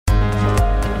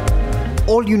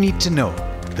All You Need to Know,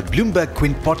 the Bloomberg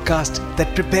Quint podcast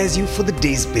that prepares you for the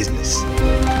day's business.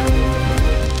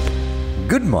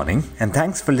 Good morning and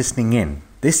thanks for listening in.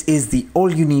 This is the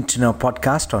All You Need to Know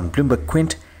podcast on Bloomberg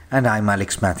Quint and I'm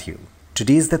Alex Matthew.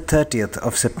 Today is the 30th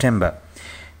of September.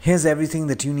 Here's everything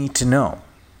that you need to know.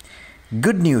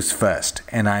 Good news first,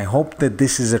 and I hope that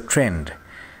this is a trend.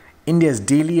 India's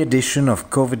daily addition of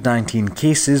COVID-19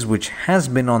 cases, which has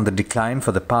been on the decline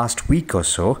for the past week or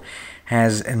so,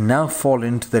 has now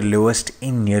fallen to the lowest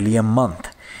in nearly a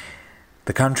month.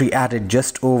 The country added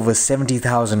just over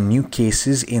 70,000 new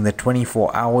cases in the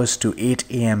 24 hours to 8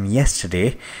 a.m.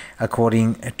 yesterday,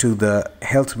 according to the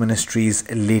Health Ministry's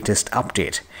latest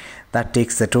update. That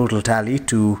takes the total tally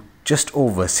to just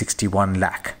over 61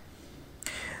 lakh.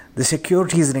 The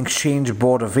Securities and Exchange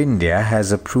Board of India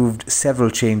has approved several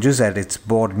changes at its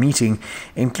board meeting,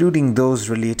 including those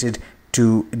related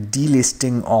to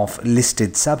delisting of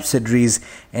listed subsidiaries,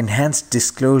 enhanced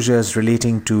disclosures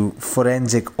relating to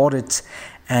forensic audits,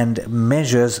 and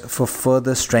measures for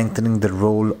further strengthening the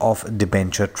role of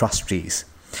debenture trustees.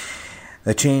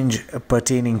 The change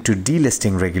pertaining to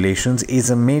delisting regulations is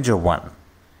a major one.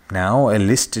 Now, a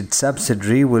listed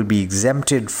subsidiary will be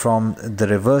exempted from the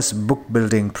reverse book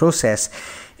building process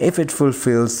if it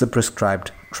fulfills the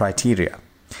prescribed criteria.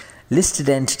 Listed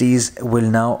entities will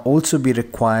now also be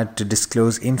required to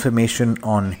disclose information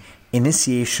on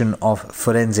initiation of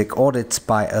forensic audits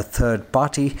by a third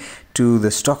party to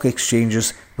the stock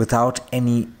exchanges without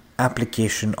any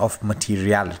application of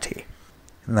materiality.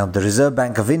 Now, the Reserve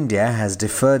Bank of India has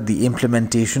deferred the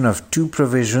implementation of two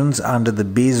provisions under the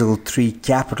Basel III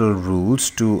capital rules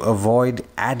to avoid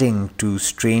adding to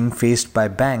strain faced by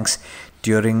banks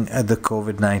during the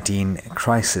COVID-19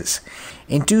 crisis.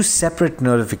 In two separate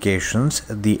notifications,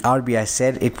 the RBI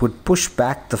said it would push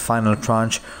back the final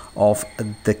tranche of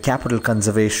the capital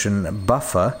conservation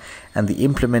buffer and the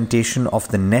implementation of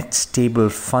the net stable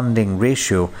funding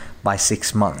ratio by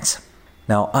 6 months.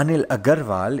 Now, Anil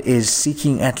Agarwal is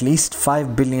seeking at least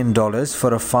 $5 billion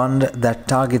for a fund that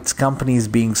targets companies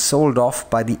being sold off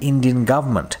by the Indian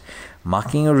government,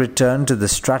 marking a return to the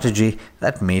strategy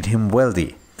that made him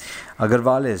wealthy.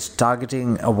 Agarwal is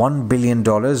targeting $1 billion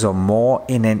or more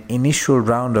in an initial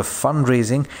round of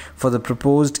fundraising for the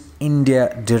proposed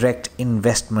India Direct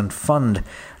Investment Fund,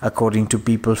 according to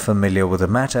people familiar with the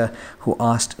matter who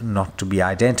asked not to be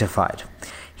identified.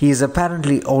 He is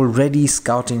apparently already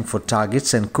scouting for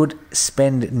targets and could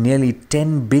spend nearly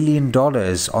 $10 billion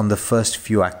on the first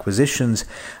few acquisitions,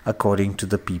 according to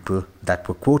the people that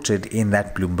were quoted in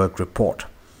that Bloomberg report.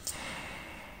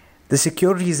 The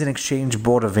Securities and Exchange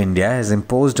Board of India has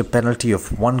imposed a penalty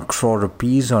of 1 crore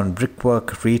rupees on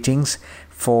Brickwork Ratings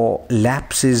for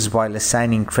lapses while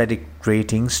assigning credit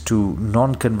ratings to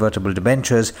non-convertible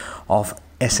debentures of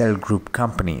SL Group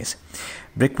companies.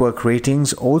 Brickwork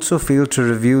Ratings also failed to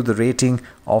review the rating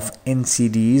of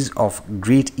NCDs of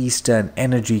Great Eastern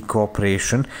Energy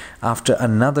Corporation after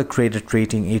another credit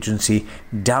rating agency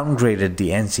downgraded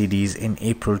the NCDs in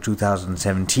April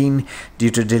 2017 due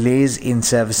to delays in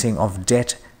servicing of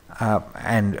debt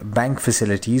and bank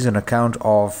facilities on account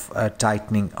of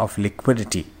tightening of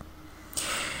liquidity.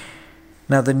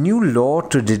 Now, the new law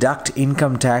to deduct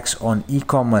income tax on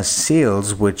e-commerce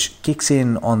sales, which kicks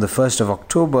in on the 1st of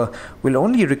October, will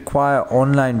only require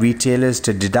online retailers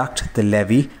to deduct the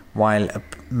levy while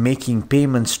making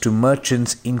payments to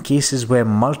merchants in cases where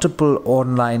multiple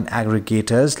online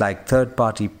aggregators like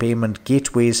third-party payment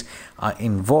gateways are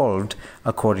involved,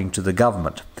 according to the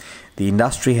government. The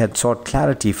industry had sought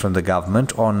clarity from the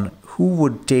government on who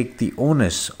would take the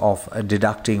onus of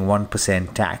deducting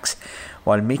 1% tax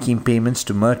while making payments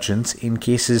to merchants in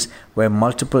cases where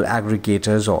multiple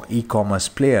aggregators or e-commerce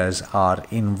players are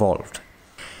involved.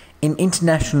 In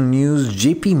international news,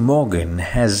 JP Morgan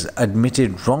has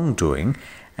admitted wrongdoing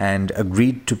and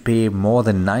agreed to pay more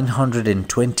than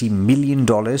 $920 million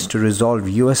to resolve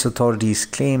US authorities'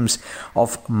 claims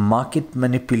of market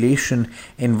manipulation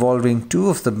involving two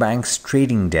of the bank's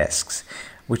trading desks,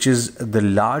 which is the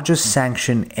largest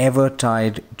sanction ever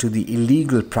tied to the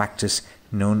illegal practice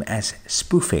known as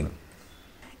spoofing.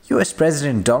 US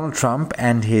President Donald Trump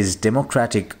and his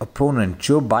Democratic opponent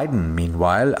Joe Biden,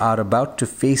 meanwhile, are about to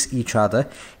face each other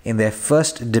in their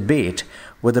first debate,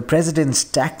 with the president's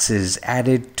taxes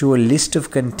added to a list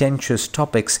of contentious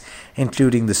topics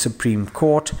including the Supreme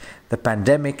Court, the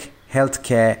pandemic,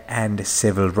 healthcare, and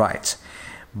civil rights.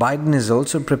 Biden is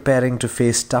also preparing to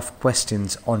face tough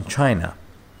questions on China.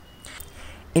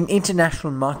 In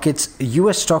international markets,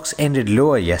 US stocks ended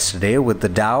lower yesterday, with the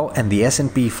Dow and the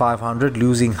S&P 500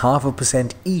 losing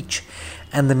 0.5% each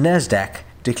and the Nasdaq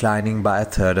declining by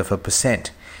 0.33%.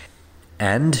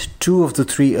 And 2 of the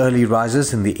 3 early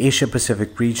risers in the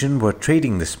Asia-Pacific region were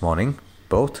trading this morning,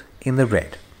 both in the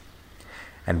red.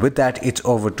 And with that, it's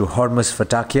over to Hormuz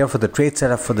Fatakia for the trade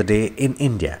setup for the day in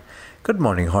India. Good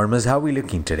morning, Hormuz. How are we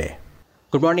looking today?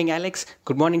 Good morning, Alex.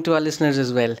 Good morning to our listeners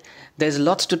as well. There's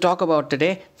lots to talk about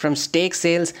today, from stake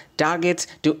sales, targets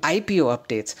to IPO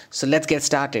updates. So let's get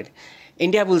started.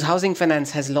 Indiabulls Housing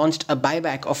Finance has launched a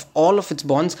buyback of all of its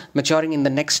bonds maturing in the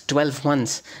next 12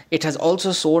 months. It has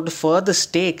also sold further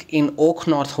stake in Oak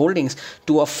North Holdings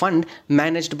to a fund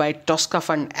managed by Tosca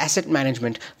Fund Asset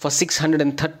Management for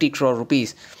 630 crore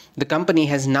rupees. The company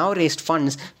has now raised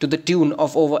funds to the tune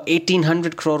of over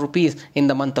 1800 crore rupees in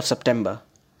the month of September.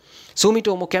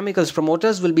 Sumitomo Chemicals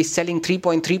promoters will be selling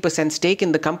 3.3% stake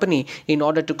in the company in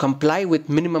order to comply with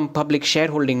minimum public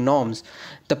shareholding norms.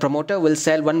 The promoter will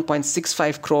sell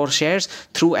 1.65 crore shares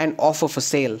through an offer for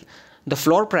sale. The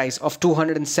floor price of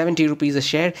 270 rupees a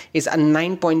share is a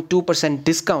 9.2%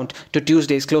 discount to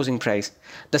Tuesday's closing price.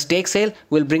 The stake sale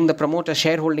will bring the promoter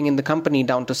shareholding in the company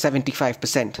down to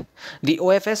 75%. The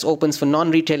OFS opens for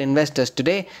non-retail investors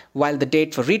today, while the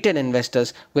date for retail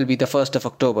investors will be the 1st of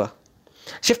October.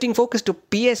 Shifting focus to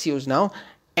PSUs now,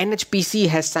 NHPC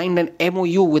has signed an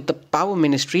MOU with the Power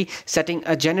Ministry setting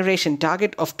a generation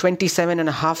target of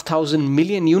 27,500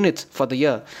 million units for the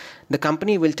year. The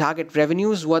company will target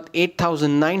revenues worth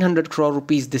 8,900 crore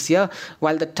rupees this year,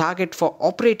 while the target for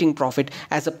operating profit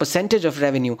as a percentage of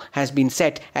revenue has been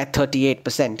set at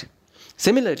 38%.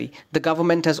 Similarly, the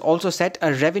government has also set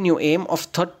a revenue aim of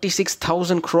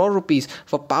 36,000 crore rupees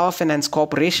for Power Finance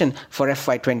Corporation for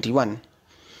FY21.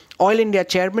 Oil India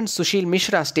Chairman Sushil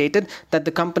Mishra stated that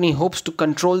the company hopes to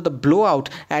control the blowout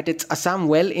at its Assam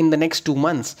well in the next 2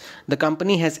 months. The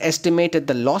company has estimated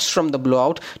the loss from the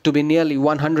blowout to be nearly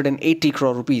 180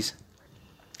 crore rupees.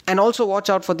 And also watch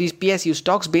out for these PSU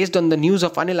stocks based on the news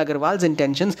of Anil Agarwal's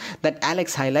intentions that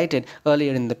Alex highlighted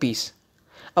earlier in the piece.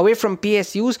 Away from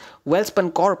PSUs,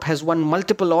 Welspun Corp has won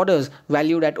multiple orders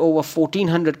valued at over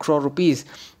 1,400 crore rupees.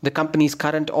 The company's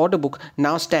current order book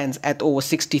now stands at over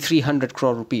 6,300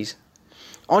 crore rupees.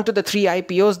 On to the 3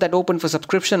 IPOs that opened for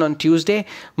subscription on Tuesday.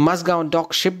 Mazagon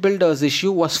Dock Shipbuilders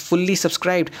issue was fully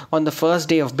subscribed on the first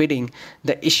day of bidding.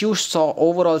 The issue saw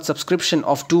overall subscription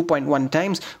of 2.1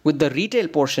 times, with the retail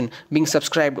portion being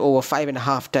subscribed over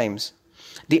 5.5 times.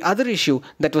 The other issue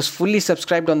that was fully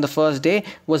subscribed on the first day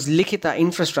was Likhita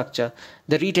Infrastructure.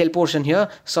 The retail portion here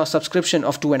saw subscription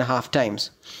of 2.5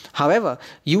 times. However,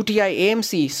 UTI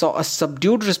AMC saw a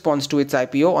subdued response to its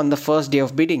IPO on the first day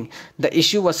of bidding. The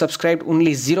issue was subscribed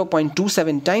only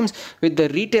 0.27 times, with the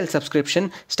retail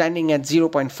subscription standing at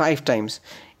 0.5 times.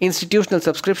 Institutional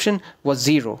subscription was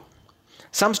 0.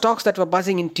 Some stocks that were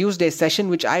buzzing in Tuesday's session,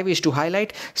 which I wish to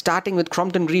highlight, starting with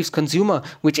Crompton Greaves Consumer,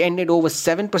 which ended over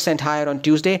 7% higher on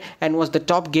Tuesday and was the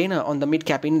top gainer on the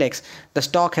mid-cap index. The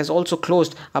stock has also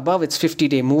closed above its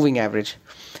 50-day moving average.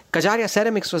 Kajaria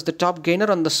Ceramics was the top gainer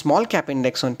on the small-cap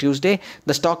index on Tuesday.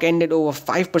 The stock ended over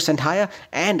 5% higher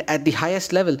and at the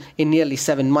highest level in nearly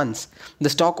 7 months. The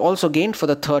stock also gained for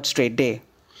the 3rd straight day.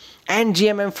 And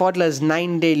GMM Pfaudler's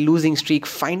 9-day losing streak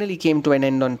finally came to an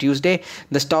end on Tuesday.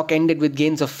 The stock ended with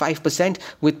gains of 5%,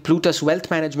 with Plutus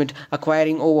Wealth Management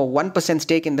acquiring over 1%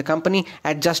 stake in the company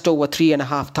at just over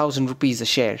 3,500 rupees a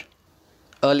share.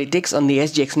 Early ticks on the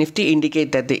SGX Nifty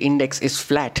indicate that the index is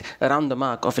flat around the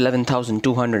mark of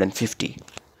 11,250.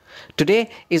 Today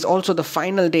is also the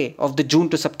final day of the June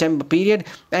to September period,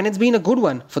 and it's been a good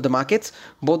one for the markets.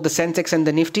 Both the Sensex and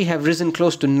the Nifty have risen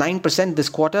close to 9% this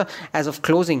quarter as of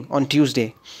closing on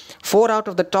Tuesday. 4 out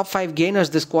of the top 5 gainers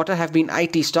this quarter have been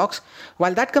IT stocks.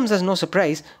 While that comes as no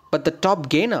surprise, but the top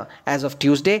gainer as of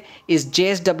Tuesday is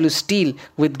JSW Steel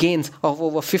with gains of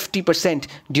over 50%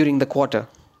 during the quarter.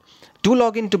 Do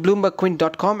log in to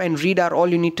BloombergQuint.com and read our All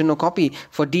You Need to Know copy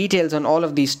for details on all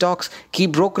of these stocks, key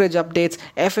brokerage updates,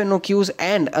 FNOQs,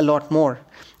 and a lot more.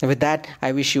 And with that,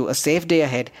 I wish you a safe day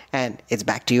ahead, and it's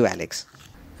back to you, Alex.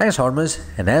 Thanks, Hormuz.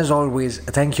 And as always,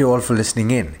 thank you all for listening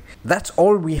in. That's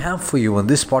all we have for you on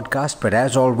this podcast, but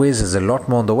as always, there's a lot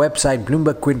more on the website,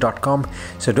 BloombergQuint.com,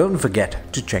 so don't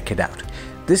forget to check it out.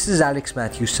 This is Alex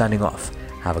Matthews signing off.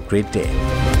 Have a great day.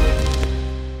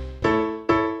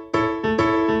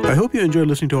 I hope you enjoyed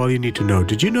listening to All You Need to Know.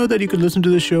 Did you know that you can listen to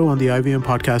the show on the IVM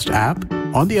Podcast app?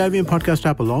 On the IVM Podcast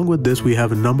app, along with this, we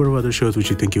have a number of other shows which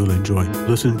you think you'll enjoy.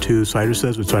 Listen to Cyrus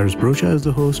Says with Cyrus Brocha as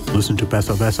the host. Listen to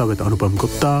Paisa Vaisa with Anupam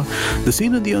Gupta. The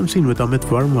Scene and the Unseen with Amit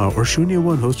Verma. Or Shunya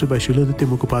One hosted by Shiladitya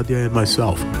Mukhopadhyay and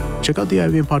myself. Check out the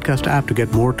IVM Podcast app to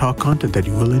get more talk content that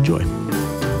you will enjoy.